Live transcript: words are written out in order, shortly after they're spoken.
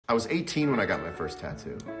I was 18 when I got my first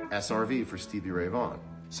tattoo. SRV for Stevie Ray Vaughan.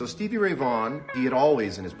 So Stevie Ray Vaughan, he had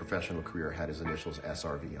always in his professional career had his initials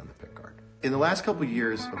SRV on the pickguard. In the last couple of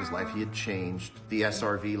years of his life, he had changed the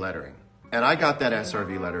SRV lettering. And I got that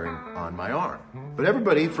SRV lettering on my arm. But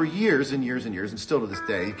everybody for years and years and years, and still to this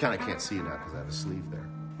day, you kind of can't see it now because I have a sleeve there,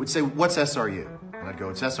 would say, what's SRU? And I'd go,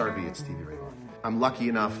 it's SRV, it's Stevie Ray Vaughan. I'm lucky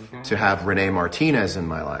enough to have Renee Martinez in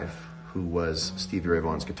my life, who was Stevie Ray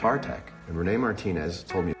Vaughan's guitar tech. And Renee Martinez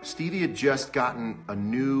told me Stevie had just gotten a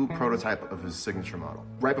new prototype of his signature model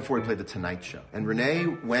right before he played The Tonight Show. And Renee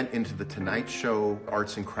went into The Tonight Show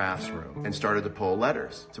arts and crafts room and started to pull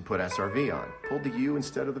letters to put SRV on. Pulled the U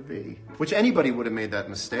instead of the V, which anybody would have made that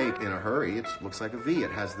mistake in a hurry. It looks like a V.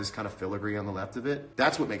 It has this kind of filigree on the left of it.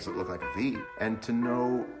 That's what makes it look like a V. And to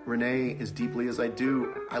know Renee as deeply as I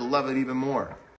do, I love it even more.